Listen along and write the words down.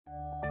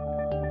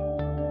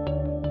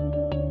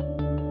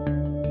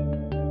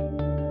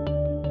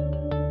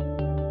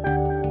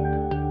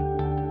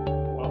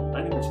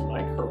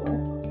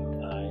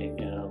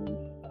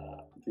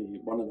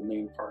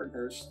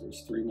partners.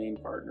 There's three main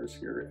partners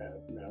here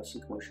at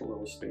Madison Commercial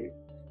Real Estate.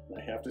 And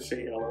I have to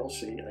say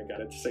LLC. I got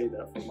to say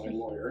that from my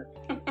lawyer.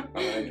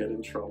 I get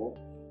in trouble.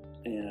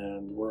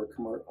 And we're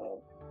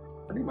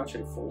pretty much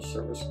a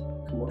full-service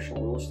commercial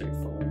real estate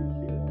firm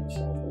here on the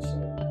southwest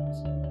side of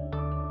Madison.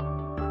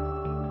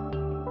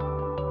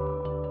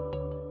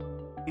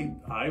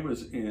 I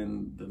was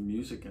in the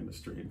music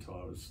industry until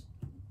I was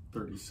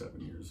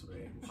 37 years of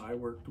age. I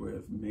worked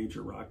with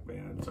major rock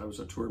bands. I was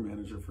a tour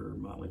manager for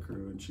Motley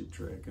Crue and Cheap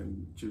Trick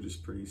and Judas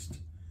Priest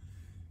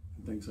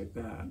and things like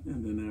that.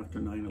 And then after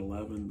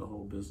 9/11, the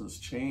whole business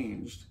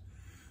changed,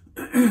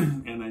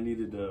 and I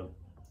needed to,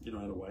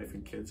 I had a wife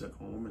and kids at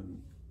home,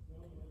 and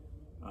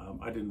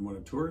I didn't want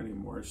to tour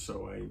anymore.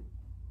 So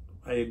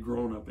I had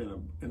grown up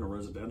in a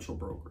residential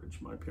brokerage.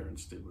 My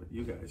parents did what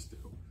you guys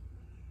do,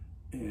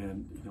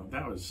 and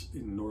that was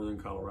in northern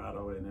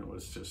Colorado, and it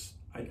was just.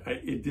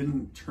 It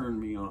didn't turn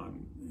me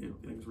on.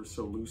 Things were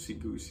so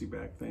loosey-goosey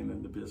back then,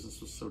 and the business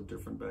was so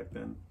different back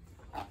then.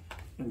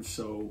 And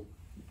so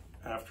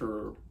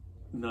after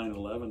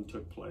 9/11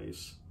 took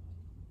place,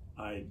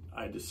 I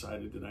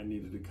decided that I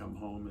needed to come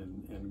home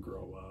and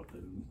grow up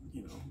and,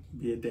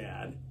 be a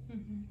dad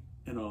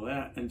and all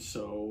that. And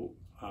so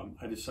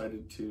I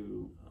decided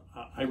to,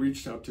 I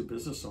reached out to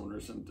business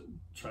owners and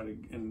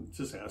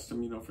just asked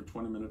them, for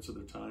 20 minutes of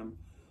their time,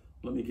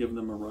 let me give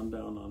them a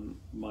rundown on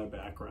my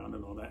background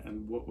and all that,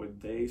 and what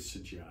would they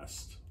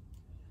suggest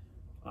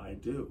I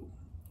do.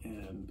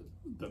 And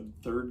the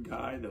third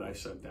guy that I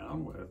sat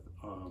down with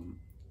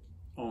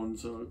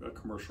owns a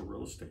commercial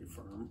real estate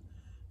firm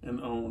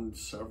and owned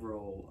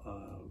several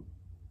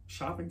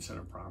shopping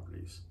center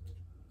properties.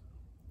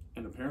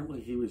 And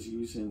apparently he was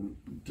using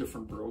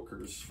different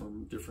brokers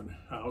from different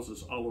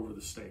houses all over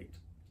the state.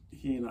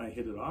 He and I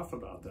hit it off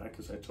about that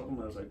because I told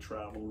him as I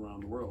traveled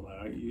around the world,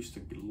 I used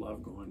to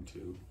love going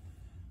to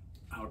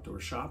outdoor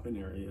shopping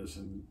areas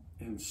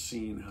and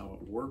seeing how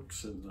it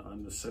works and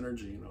on the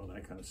synergy and all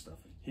that kind of stuff.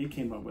 He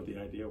came up with the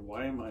idea,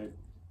 why am I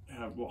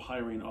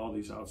hiring all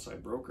these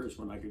outside brokers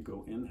when I could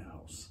go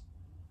in-house?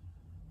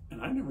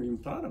 And I never even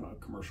thought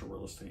about commercial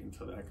real estate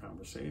until that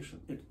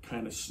conversation. It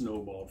kind of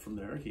snowballed from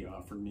there. He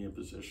offered me a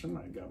position.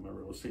 I got my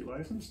real estate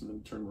license and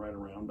then turned right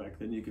around. Back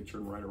then you could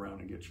turn right around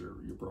and get your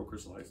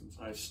broker's license.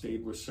 I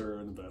stayed with Sarah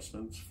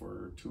Investments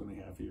for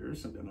 2.5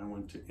 years, and then I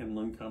went to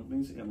Inland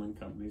Companies. Inland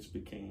Companies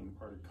became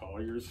part of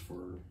Colliers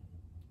for,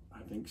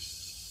 I think,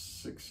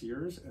 6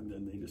 years, and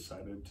then they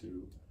decided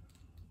to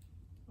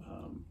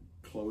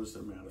close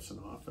their Madison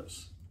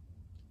office.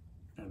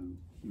 And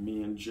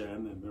me and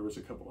Jen, and there was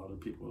a couple other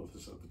people with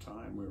us at the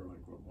time, we were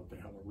like, well, what the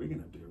hell are we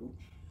gonna do?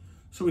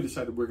 So we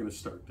decided we're gonna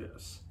start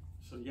this.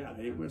 So yeah,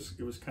 it was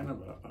kind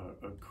of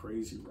a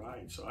crazy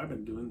ride. So I've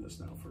been doing this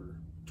now for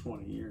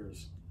 20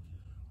 years.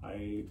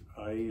 I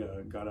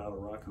got out of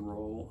rock and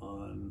roll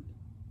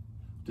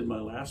did my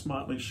last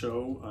Motley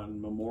show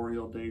on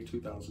Memorial Day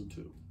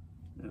 2002.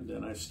 And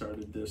then I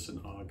started this in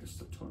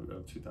August of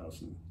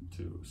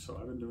 2002. So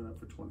I've been doing it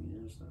for 20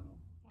 years now.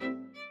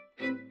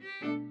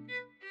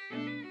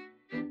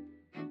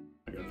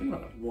 Think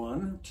about it.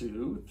 1,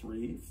 2,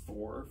 3,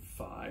 4,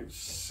 5,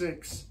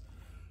 6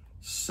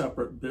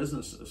 separate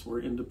businesses.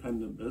 We're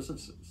independent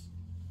businesses.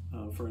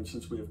 For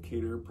instance, we have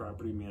Cater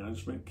Property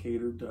Management.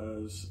 Cater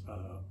does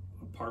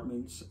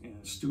apartments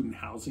and student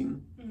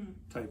housing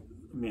type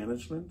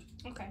management.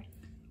 Okay.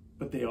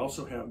 But they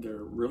also have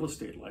their real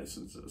estate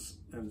licenses,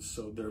 and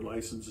so their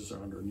licenses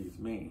are underneath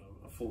me.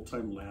 A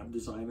full-time lab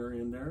designer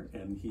in there,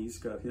 and he's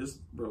got his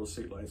real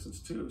estate license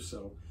too.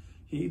 So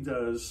he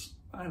does,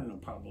 I don't know,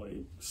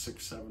 probably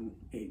 6, 7,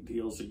 8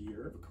 deals a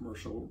year. A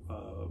commercial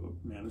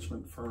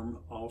management firm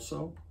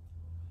also.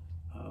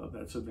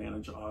 That's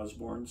Advantage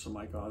Osborne. So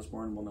Mike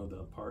Osborne, one of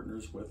the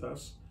partners with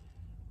us,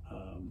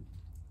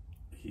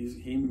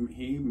 he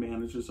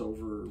manages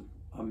over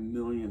 1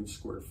 million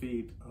square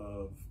feet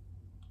of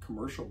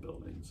commercial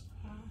buildings.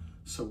 Wow.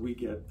 So we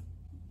get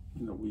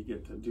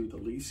to do the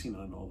leasing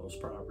on all those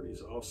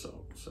properties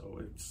also. So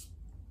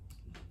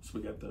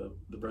we got the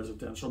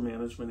residential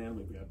management end,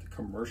 we've got the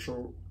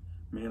commercial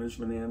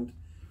management end,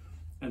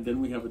 and then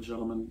we have a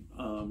gentleman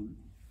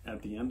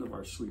at the end of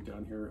our suite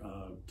down here,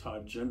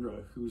 Todd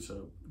Gendra, who's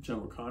a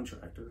general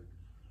contractor.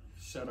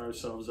 Set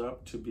ourselves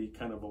up to be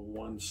kind of a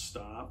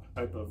one-stop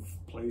type of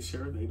place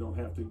here. They don't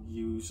have to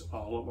use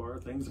all of our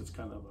things. It's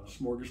kind of a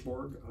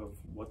smorgasbord of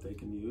what they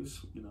can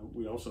use.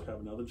 We also have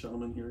another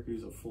gentleman here.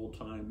 He's a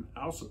full-time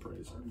house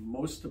appraiser.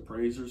 Most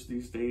appraisers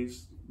these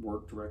days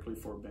work directly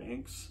for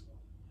banks.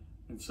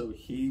 And so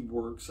he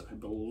works, I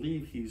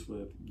believe he's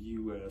with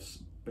US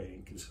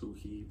Bank is who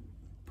he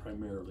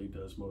primarily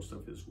does most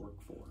of his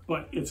work for.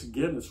 But it's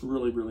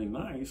really, really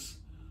nice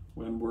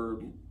when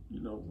we're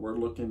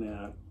looking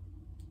at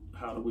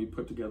how do we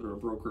put together a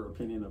broker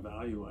opinion of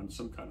value on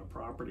some kind of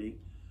property,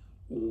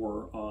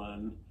 or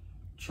on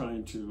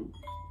trying to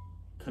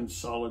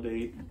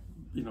consolidate,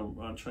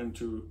 on trying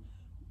to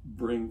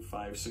bring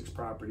 5, 6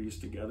 properties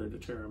together to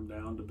tear them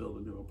down to build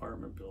a new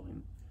apartment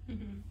building.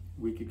 Mm-hmm.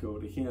 We could go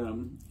to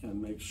him and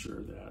make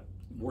sure that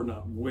we're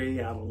not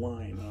way out of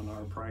line on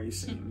our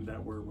pricing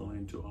that we're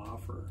willing to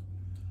offer.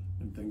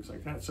 and things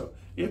like that. So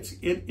it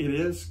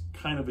is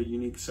kind of a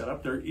unique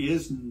setup. There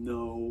is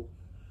no,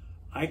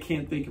 I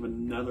can't think of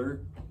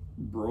another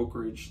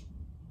brokerage,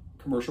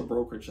 commercial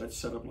brokerage that's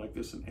set up like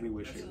this in any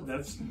way, shape.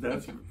 That's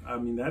I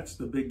mean, that's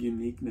the big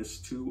uniqueness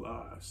to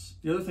us.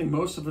 The other thing,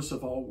 most of us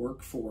have all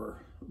worked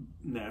for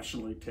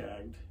nationally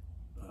tagged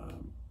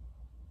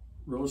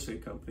real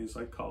estate companies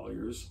like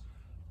Colliers,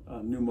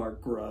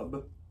 Newmark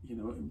Grubb. You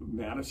know,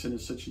 Madison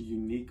is such a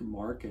unique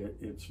market.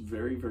 It's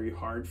very, very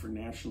hard for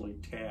nationally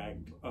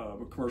tagged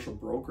commercial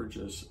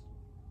brokerages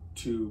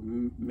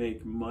to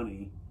make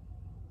money,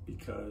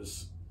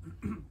 because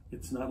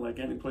it's not like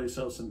any place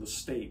else in the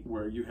state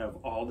where you have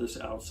all this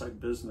outside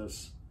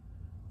business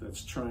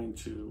that's trying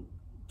to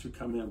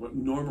come in. What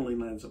normally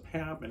ends up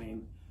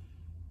happening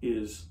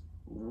is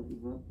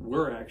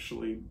we're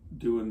actually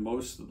doing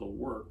most of the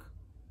work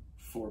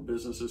for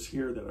businesses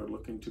here that are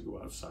looking to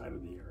go outside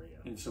of the area.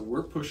 And so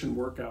we're pushing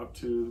work out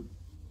to,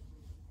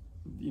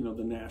 you know,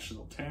 the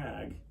national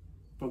tag,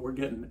 but we're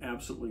getting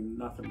absolutely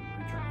nothing in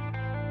return.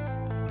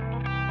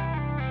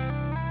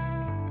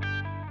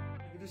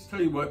 I can just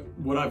tell you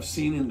what I've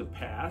seen in the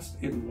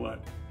past and what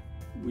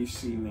we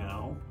see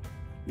now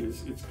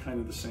is it's kind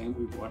of the same.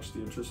 We've watched the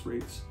interest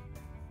rates.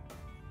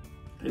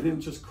 They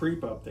didn't just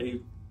creep up.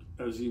 They,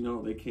 as you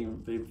know,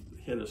 they've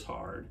hit us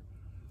hard.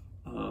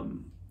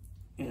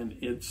 And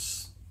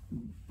it's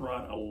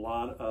brought a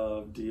lot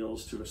of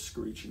deals to a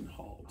screeching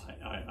halt.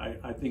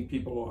 I think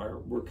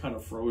we're kind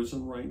of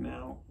frozen right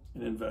now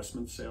in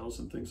investment sales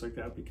and things like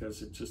that,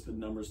 because it just, the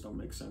numbers don't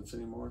make sense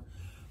anymore.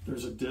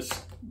 There's a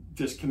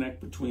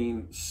disconnect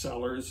between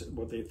sellers,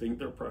 what they think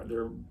their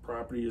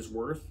property is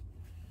worth,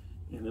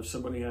 and if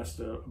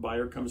a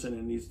buyer comes in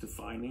and needs to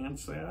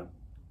finance that,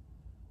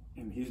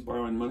 and he's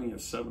borrowing money at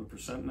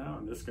 7% now,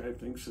 and this guy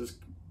thinks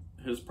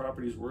his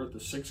property is worth a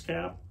 6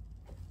 cap,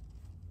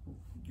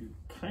 you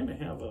kind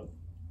of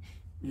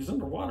he's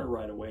underwater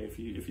right away if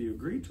you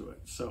agree to it.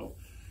 So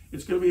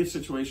it's going to be a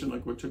situation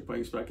like what took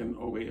place back in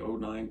 08,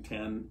 09,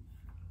 10,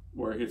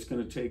 where it's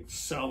going to take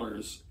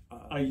sellers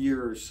a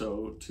year or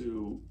so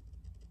to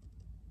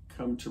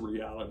come to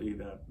reality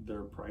that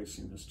their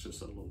pricing is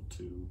just a little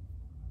too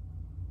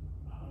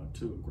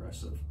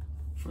aggressive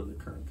for the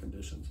current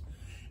conditions.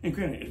 And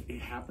granted,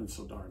 it happens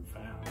so darn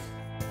fast.